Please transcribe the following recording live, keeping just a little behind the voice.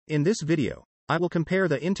In this video, I will compare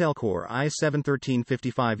the Intel Core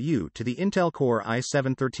i7-1355U to the Intel Core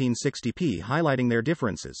i7-1360P, highlighting their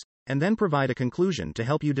differences, and then provide a conclusion to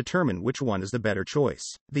help you determine which one is the better choice.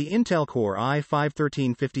 The Intel Core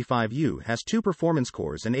i5-1355U has 2 performance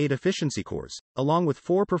cores and 8 efficiency cores, along with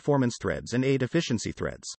 4 performance threads and 8 efficiency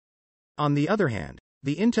threads. On the other hand,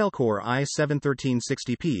 the Intel Core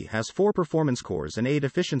i7-1360P has 4 performance cores and 8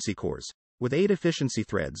 efficiency cores, with 8 efficiency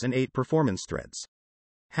threads and 8 performance threads.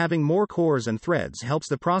 Having more cores and threads helps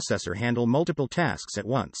the processor handle multiple tasks at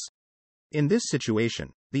once. In this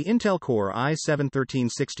situation, the Intel Core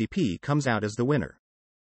i7-1360P comes out as the winner.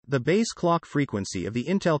 The base clock frequency of the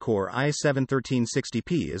Intel Core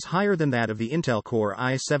i7-1360P is higher than that of the Intel Core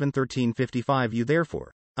i7-1355U.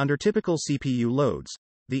 Therefore, under typical CPU loads,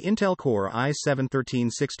 the Intel Core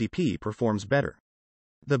i7-1360P performs better.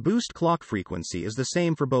 The boost clock frequency is the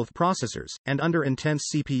same for both processors, and under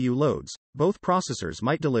intense CPU loads, both processors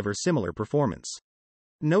might deliver similar performance.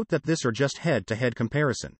 Note that this are just head-to-head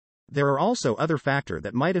comparison. There are also other factors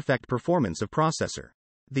that might affect performance of processor.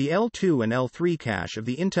 The L2 and L3 cache of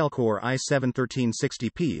the Intel Core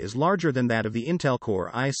i7-1360P is larger than that of the Intel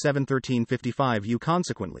Core i7-1355U.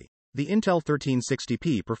 Consequently, the Intel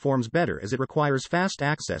 1360P performs better as it requires fast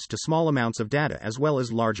access to small amounts of data as well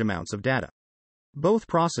as large amounts of data. Both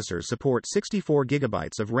processors support 64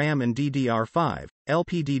 GB of RAM and DDR5,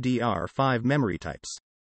 LPDDR5 memory types.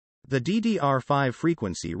 The DDR5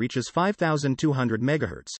 frequency reaches 5200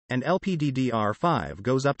 MHz, and LPDDR5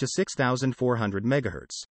 goes up to 6400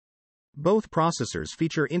 MHz. Both processors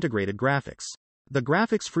feature integrated graphics. The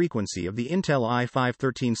graphics frequency of the Intel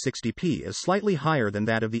i5-1360P is slightly higher than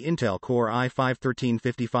that of the Intel Core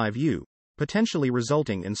i5-1355U, potentially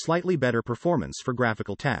resulting in slightly better performance for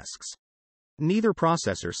graphical tasks. Neither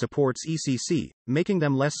processor supports ECC, making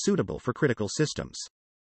them less suitable for critical systems.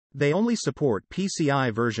 They only support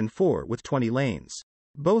PCI version 4 with 20 lanes.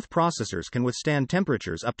 Both processors can withstand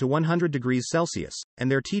temperatures up to 100 degrees Celsius,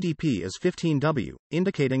 and their TDP is 15 W,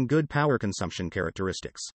 indicating good power consumption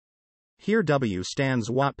characteristics. Here W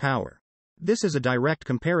stands watt power. This is a direct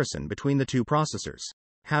comparison between the two processors.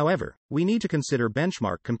 However, we need to consider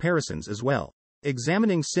benchmark comparisons as well.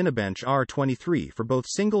 Examining Cinebench R23 for both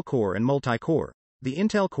single-core and multi-core, the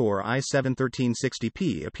Intel Core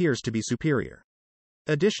i7-1360P appears to be superior.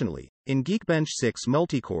 Additionally, in GeekBench 6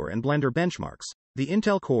 multi-core and Blender benchmarks, the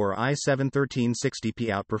Intel Core i7-1360P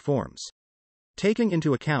outperforms. Taking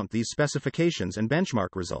into account these specifications and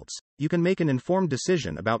benchmark results, you can make an informed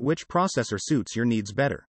decision about which processor suits your needs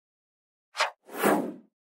better.